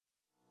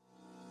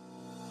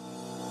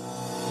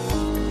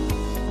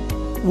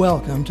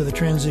Welcome to the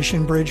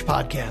Transition Bridge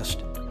Podcast,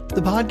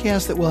 the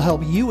podcast that will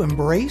help you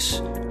embrace,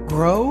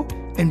 grow,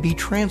 and be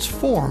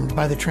transformed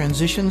by the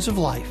transitions of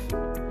life.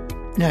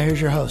 Now here's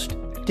your host,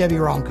 Debbie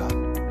Ronka.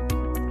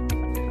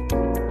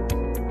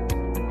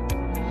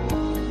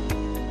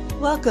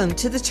 Welcome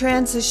to the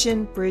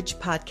Transition Bridge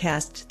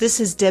Podcast. This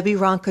is Debbie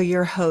Ronka,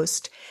 your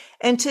host.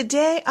 And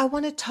today I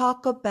want to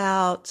talk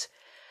about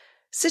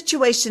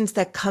situations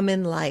that come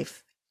in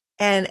life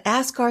and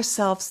ask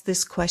ourselves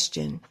this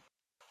question.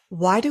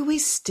 Why do we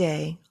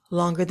stay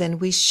longer than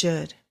we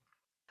should?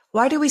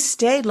 Why do we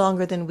stay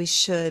longer than we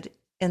should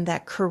in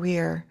that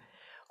career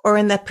or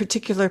in that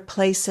particular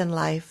place in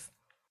life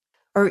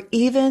or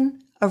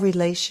even a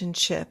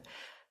relationship?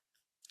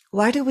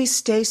 Why do we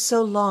stay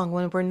so long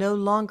when we're no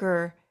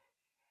longer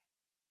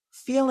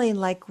feeling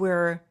like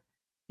we're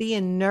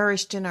being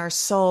nourished in our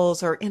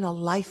souls or in a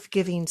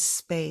life-giving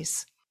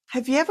space?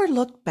 Have you ever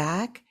looked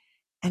back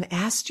and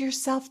asked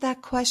yourself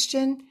that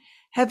question?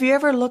 Have you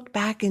ever looked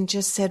back and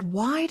just said,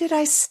 why did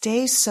I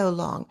stay so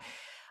long?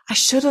 I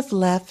should have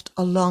left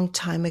a long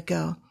time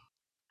ago.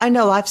 I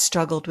know I've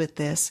struggled with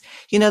this.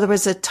 There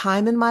was a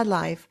time in my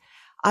life,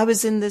 I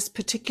was in this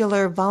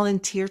particular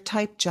volunteer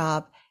type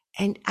job,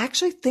 and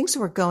actually things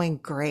were going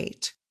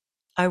great.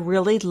 I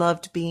really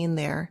loved being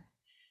there.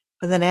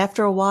 But then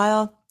after a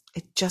while,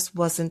 it just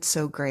wasn't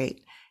so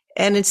great.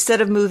 And instead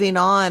of moving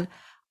on,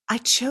 I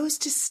chose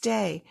to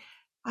stay.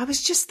 I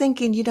was just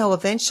thinking,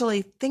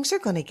 eventually things are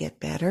going to get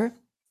better.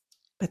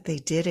 But they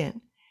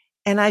didn't.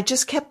 And I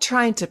just kept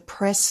trying to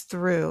press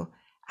through,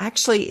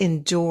 actually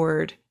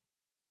endured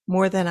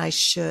more than I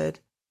should.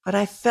 But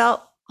I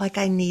felt like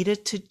I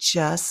needed to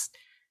just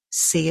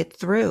see it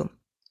through.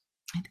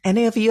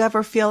 Any of you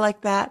ever feel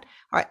like that?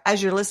 Or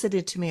as you're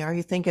listening to me, are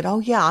you thinking,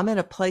 oh yeah, I'm in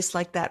a place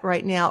like that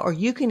right now? Or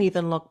you can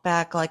even look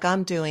back like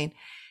I'm doing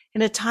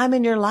in a time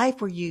in your life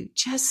where you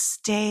just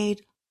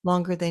stayed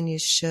longer than you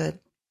should.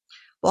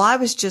 Well, I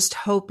was just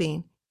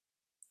hoping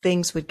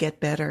things would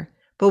get better.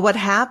 But what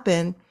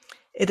happened,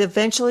 it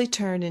eventually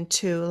turned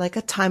into like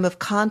a time of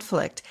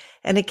conflict.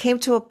 And it came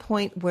to a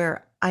point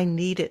where I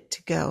needed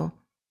to go.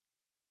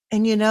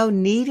 And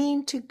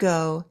needing to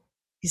go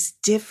is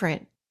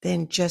different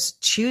than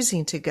just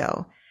choosing to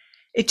go.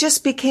 It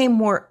just became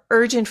more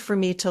urgent for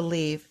me to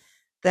leave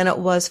than it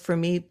was for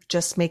me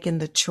just making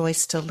the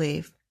choice to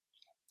leave.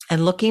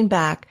 And looking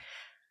back,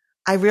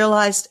 I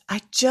realized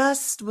I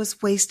just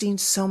was wasting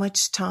so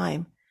much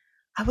time.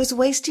 I was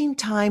wasting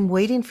time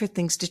waiting for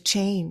things to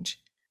change.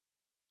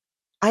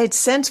 I had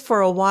sensed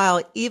for a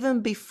while,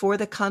 even before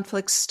the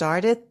conflict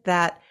started,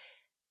 that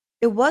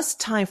it was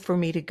time for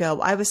me to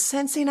go. I was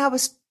sensing I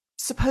was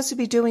supposed to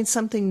be doing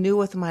something new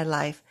with my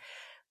life.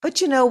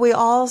 But we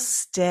all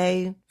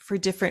stay for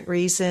different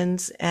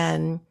reasons.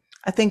 And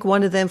I think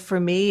one of them for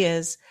me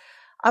is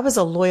I was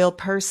a loyal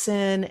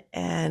person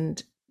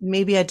and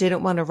maybe I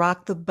didn't want to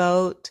rock the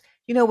boat.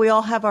 We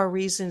all have our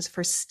reasons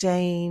for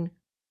staying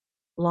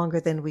longer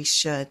than we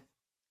should.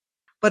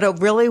 But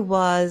it really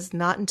was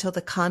not until the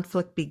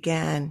conflict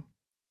began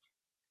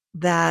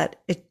that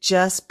it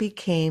just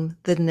became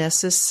the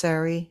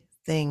necessary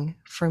thing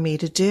for me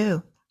to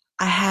do.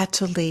 I had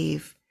to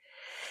leave.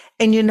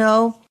 And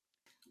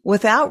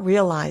without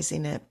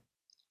realizing it,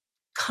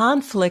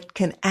 conflict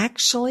can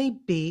actually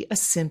be a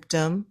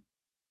symptom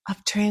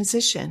of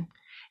transition.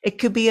 It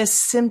could be a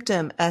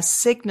symptom, a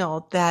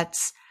signal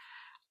that's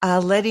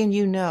letting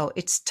you know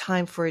it's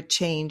time for a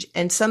change.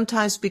 And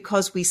sometimes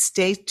because we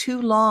stay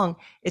too long,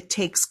 it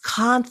takes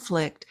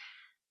conflict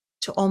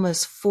to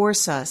almost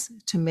force us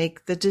to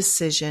make the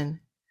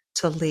decision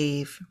to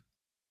leave.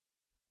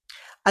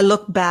 I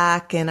look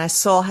back and I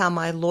saw how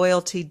my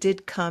loyalty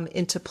did come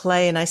into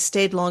play and I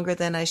stayed longer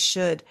than I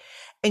should.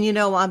 And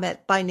I'm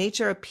by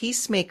nature a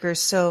peacemaker.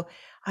 So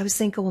I was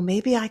thinking, well,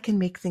 maybe I can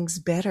make things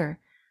better.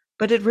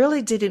 But it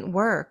really didn't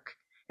work.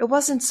 It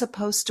wasn't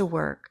supposed to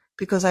work,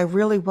 because I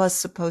really was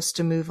supposed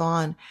to move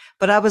on.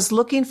 But I was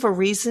looking for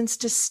reasons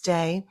to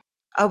stay.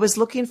 I was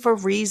looking for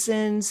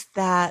reasons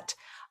that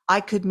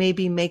I could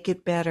maybe make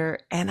it better.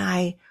 And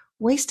I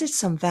wasted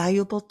some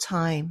valuable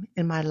time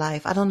in my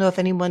life. I don't know if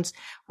anyone's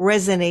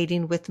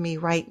resonating with me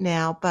right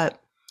now,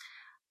 but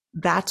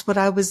that's what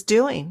I was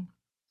doing.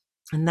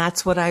 And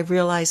that's what I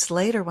realized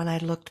later when I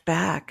looked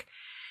back.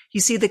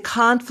 You see, the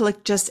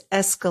conflict just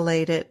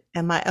escalated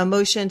and my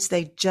emotions,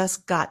 they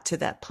just got to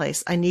that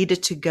place. I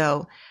needed to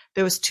go.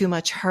 There was too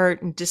much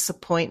hurt and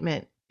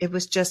disappointment. It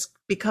was just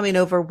becoming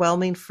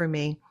overwhelming for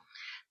me.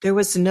 There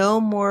was no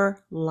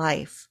more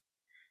life,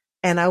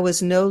 and I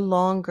was no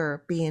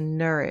longer being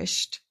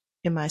nourished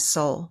in my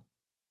soul.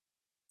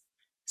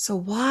 So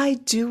why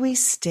do we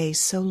stay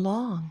so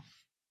long?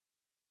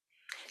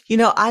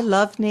 I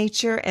love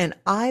nature, and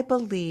I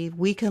believe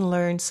we can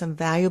learn some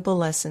valuable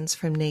lessons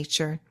from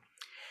nature.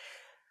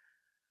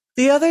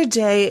 The other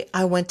day,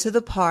 I went to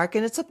the park,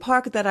 and it's a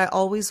park that I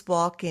always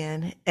walk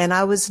in, and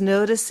I was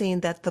noticing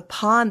that the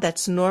pond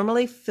that's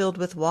normally filled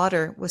with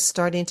water was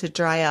starting to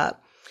dry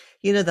up.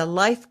 The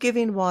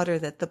life-giving water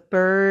that the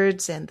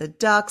birds and the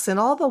ducks and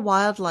all the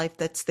wildlife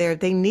that's there,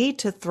 they need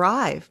to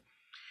thrive.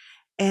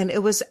 and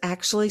it was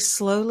actually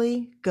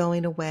slowly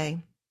going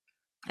away.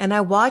 And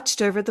I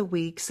watched over the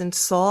weeks and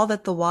saw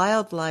that the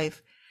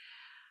wildlife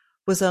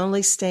was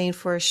only staying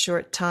for a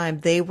short time.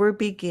 They were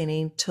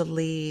beginning to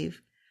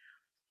leave.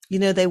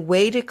 They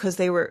waited because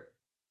it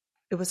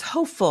was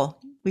hopeful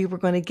we were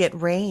going to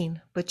get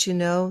rain, but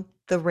the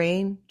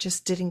rain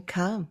just didn't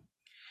come.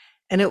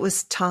 And it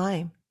was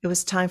time. It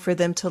was time for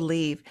them to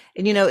leave.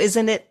 And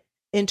isn't it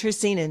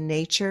interesting in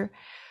nature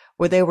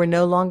where they were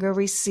no longer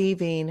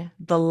receiving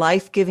the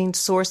life-giving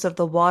source of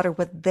the water,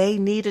 what they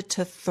needed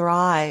to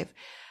thrive?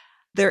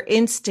 Their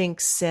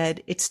instincts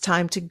said, it's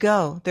time to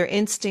go. Their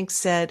instincts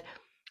said,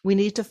 we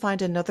need to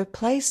find another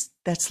place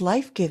that's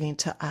life-giving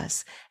to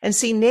us. And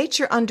see,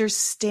 nature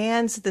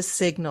understands the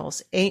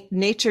signals.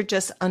 Nature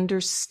just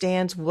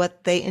understands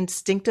what they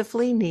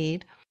instinctively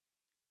need,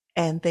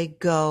 and they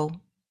go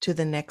to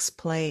the next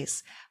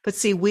place. But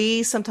see,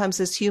 we sometimes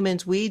as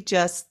humans, we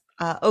just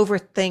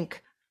overthink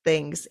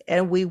things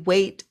and we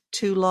wait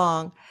too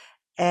long.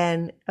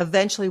 And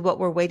eventually what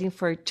we're waiting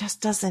for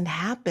just doesn't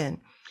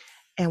happen.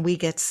 And we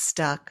get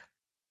stuck.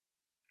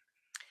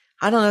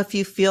 I don't know if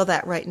you feel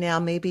that right now,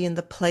 maybe in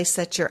the place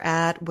that you're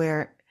at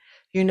where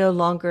you're no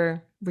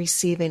longer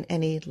receiving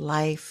any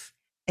life,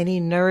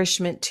 any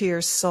nourishment to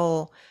your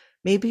soul.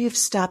 Maybe you've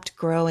stopped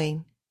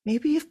growing.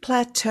 Maybe you've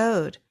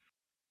plateaued.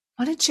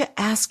 Why don't you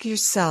ask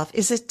yourself,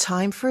 is it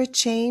time for a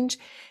change?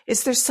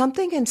 Is there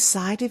something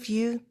inside of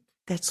you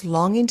that's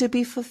longing to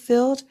be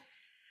fulfilled?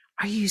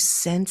 Are you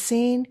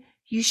sensing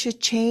you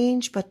should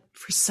change, but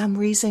for some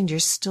reason you're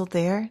still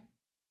there?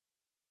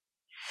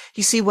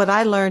 You see, what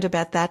I learned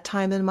about that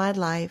time in my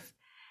life,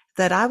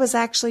 that I was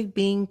actually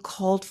being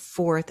called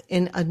forth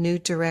in a new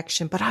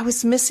direction, but I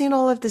was missing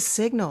all of the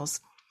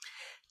signals.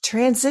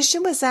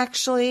 Transition was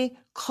actually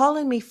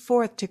calling me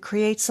forth to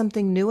create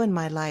something new in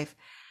my life.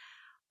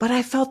 But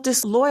I felt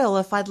disloyal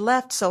if I'd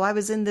left, so I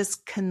was in this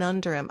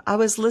conundrum. I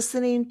was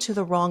listening to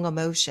the wrong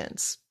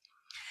emotions.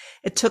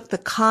 It took the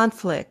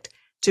conflict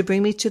to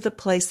bring me to the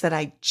place that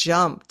I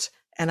jumped,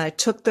 and I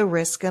took the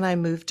risk and I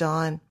moved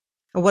on.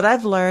 And what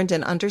I've learned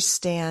and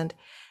understand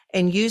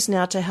and use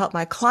now to help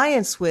my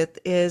clients with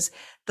is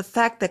the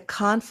fact that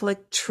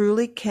conflict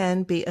truly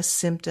can be a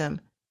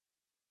symptom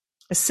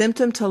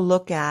to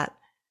look at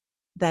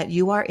that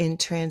you are in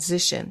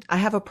transition. I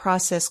have a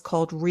process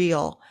called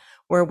REAL,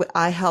 where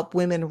I help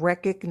women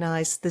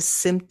recognize the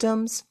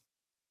symptoms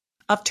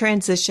of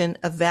transition,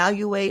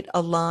 evaluate,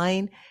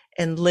 align,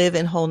 and live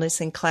in wholeness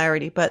and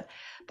clarity. But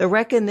the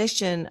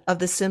recognition of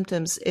the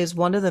symptoms is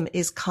one of them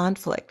is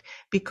conflict,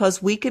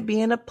 because we could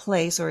be in a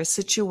place or a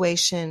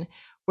situation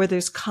where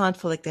there's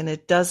conflict and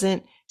it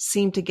doesn't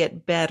seem to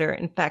get better.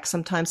 In fact,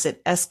 sometimes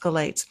it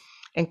escalates,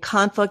 and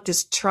conflict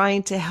is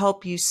trying to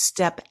help you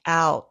step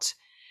out.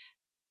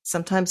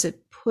 Sometimes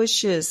it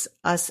pushes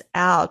us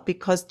out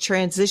because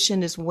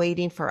transition is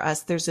waiting for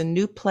us. There's a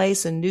new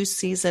place, a new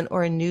season,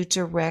 or a new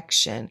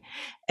direction.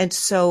 And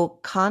so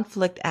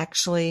conflict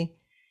actually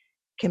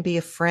can be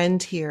a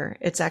friend here.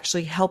 It's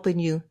actually helping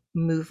you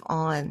move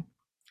on.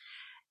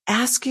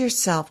 Ask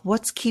yourself,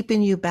 what's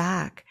keeping you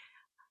back?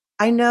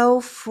 I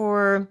know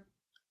for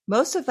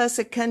most of us,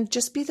 it can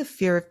just be the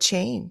fear of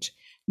change.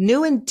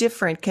 New and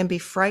different can be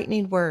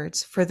frightening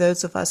words for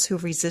those of us who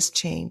resist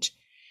change.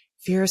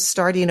 Fear of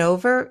starting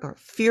over, or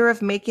fear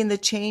of making the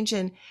change,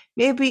 and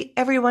maybe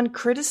everyone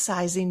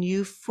criticizing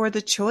you for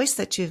the choice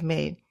that you've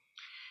made.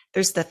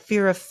 There's the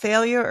fear of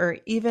failure, or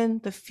even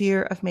the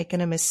fear of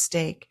making a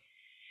mistake.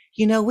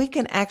 We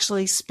can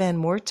actually spend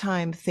more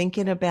time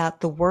thinking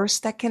about the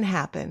worst that can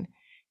happen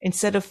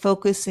instead of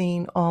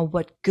focusing on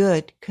what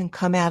good can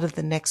come out of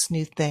the next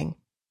new thing.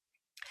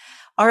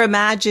 Our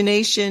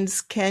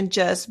imaginations can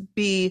just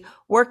be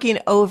working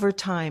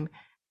overtime,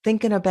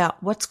 thinking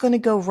about what's going to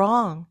go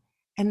wrong.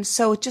 And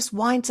so it just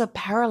winds up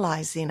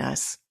paralyzing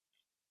us.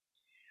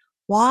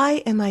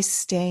 Why am I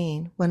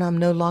staying when I'm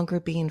no longer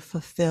being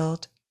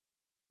fulfilled?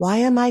 Why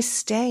am I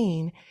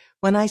staying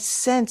when I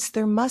sense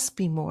there must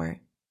be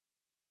more?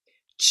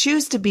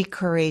 Choose to be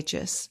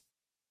courageous.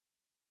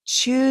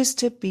 Choose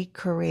to be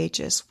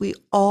courageous. We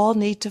all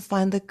need to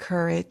find the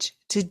courage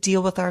to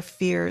deal with our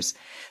fears,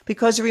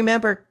 because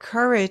remember,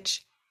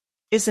 courage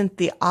isn't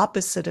the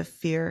opposite of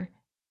fear.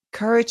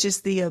 Courage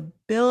is the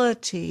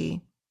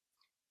ability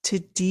to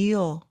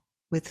deal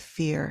with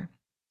fear.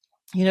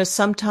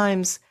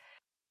 Sometimes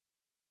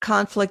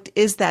conflict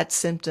is that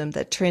symptom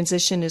that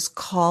transition is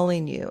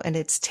calling you, and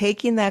it's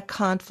taking that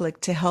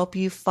conflict to help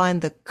you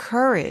find the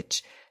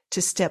courage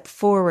to step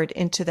forward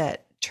into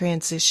that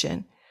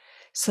transition.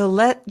 So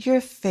let your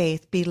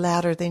faith be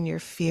louder than your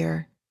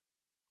fear.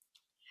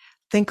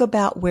 Think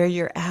about where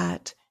you're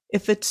at.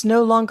 If it's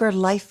no longer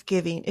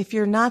life-giving, if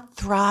you're not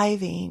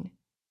thriving,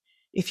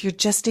 if you're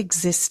just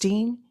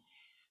existing,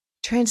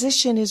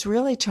 transition is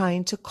really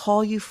trying to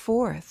call you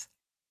forth.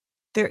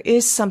 There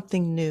is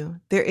something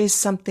new. There is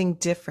something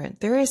different.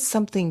 There is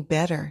something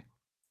better,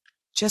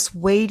 just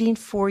waiting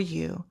for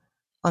you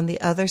on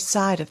the other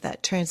side of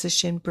that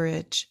transition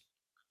bridge.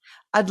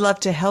 I'd love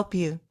to help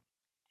you.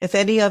 If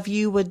any of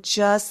you would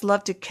just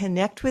love to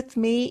connect with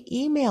me,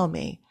 email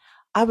me.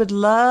 I would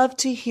love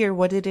to hear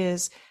what it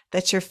is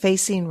that you're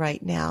facing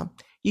right now.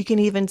 You can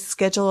even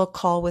schedule a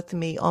call with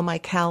me on my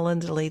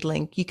Calendly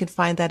link. You can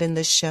find that in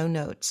the show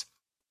notes.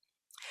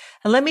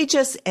 And let me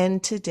just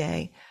end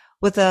today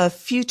with a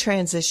few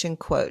transition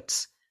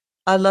quotes.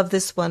 I love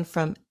this one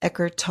from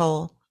Eckhart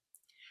Tolle.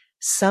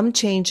 Some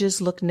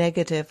changes look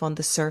negative on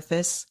the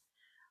surface,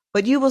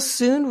 but you will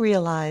soon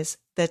realize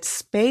that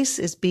space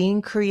is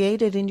being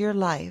created in your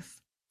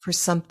life for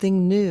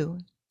something new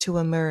to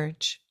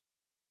emerge.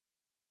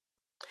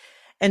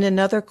 And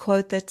another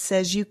quote that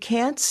says, you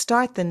can't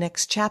start the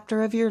next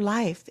chapter of your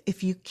life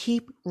if you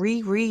keep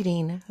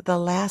rereading the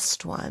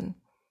last one.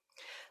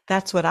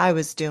 That's what I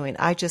was doing.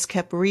 I just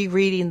kept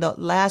rereading the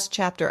last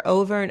chapter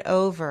over and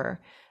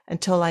over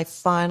until I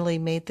finally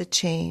made the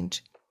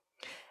change.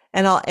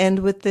 And I'll end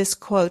with this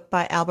quote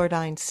by Albert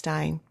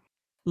Einstein.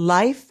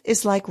 Life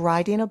is like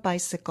riding a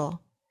bicycle.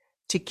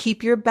 To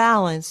keep your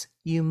balance,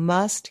 you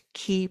must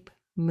keep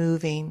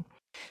moving.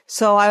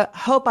 So I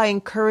hope I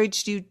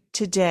encouraged you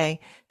today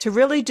to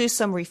really do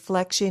some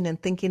reflection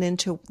and thinking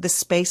into the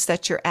space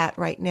that you're at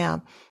right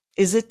now.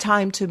 Is it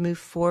time to move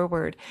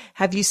forward?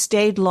 Have you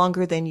stayed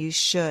longer than you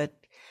should?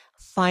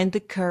 Find the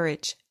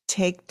courage.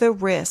 Take the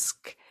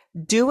risk.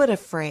 Do it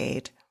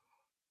afraid.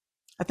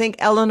 I think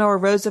Eleanor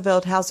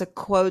Roosevelt has a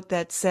quote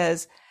that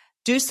says,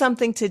 do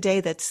something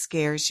today that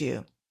scares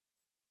you.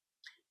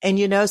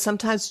 And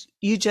sometimes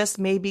you just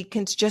maybe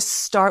can just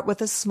start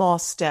with a small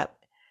step.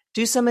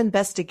 Do some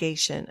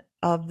investigation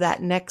of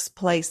that next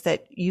place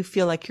that you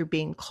feel like you're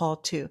being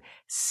called to.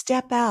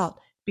 Step out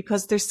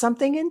because there's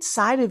something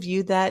inside of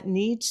you that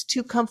needs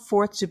to come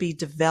forth to be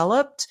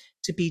developed,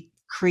 to be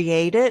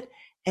created,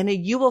 and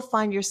you will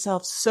find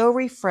yourself so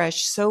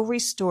refreshed, so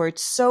restored,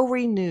 so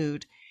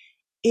renewed.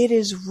 It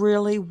is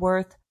really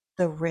worth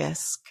the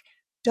risk.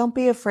 Don't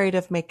be afraid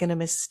of making a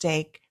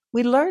mistake.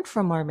 We learn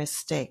from our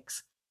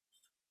mistakes.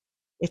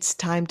 It's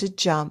time to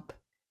jump.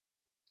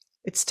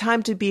 It's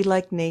time to be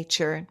like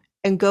nature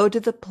and go to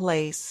the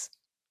place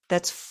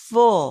that's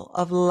full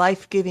of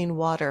life-giving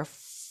water,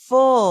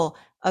 full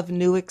of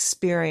new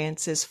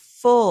experiences,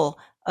 full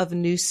of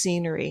new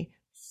scenery,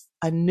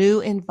 a new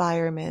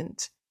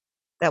environment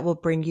that will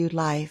bring you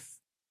life.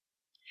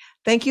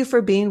 Thank you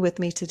for being with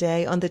me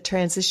today on the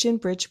Transition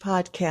Bridge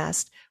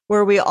podcast,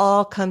 where we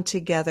all come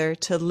together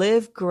to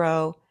live,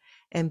 grow,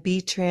 and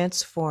be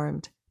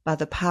transformed by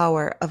the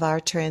power of our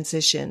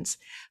transitions.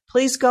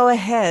 Please go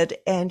ahead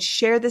and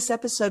share this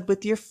episode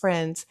with your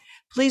friends.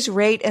 Please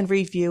rate and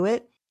review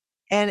it.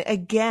 And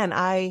again,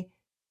 I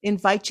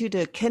invite you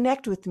to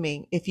connect with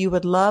me if you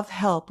would love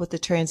help with the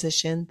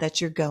transition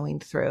that you're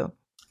going through.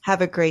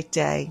 Have a great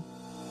day.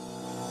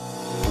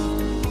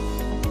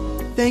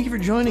 Thank you for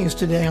joining us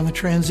today on the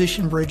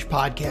Transition Bridge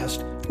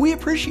podcast. We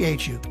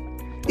appreciate you.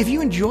 If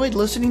you enjoyed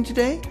listening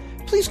today,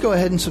 please go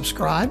ahead and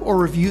subscribe or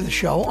review the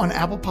show on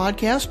Apple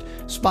Podcast,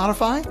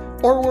 Spotify,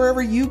 or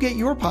wherever you get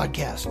your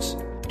podcasts.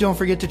 Don't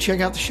forget to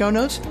check out the show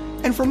notes.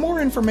 And for more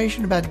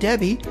information about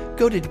Debbie,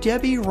 go to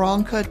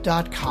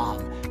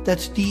DebbieRonca.com.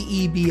 That's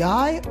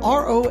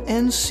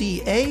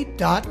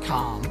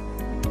DebbieRonca.com.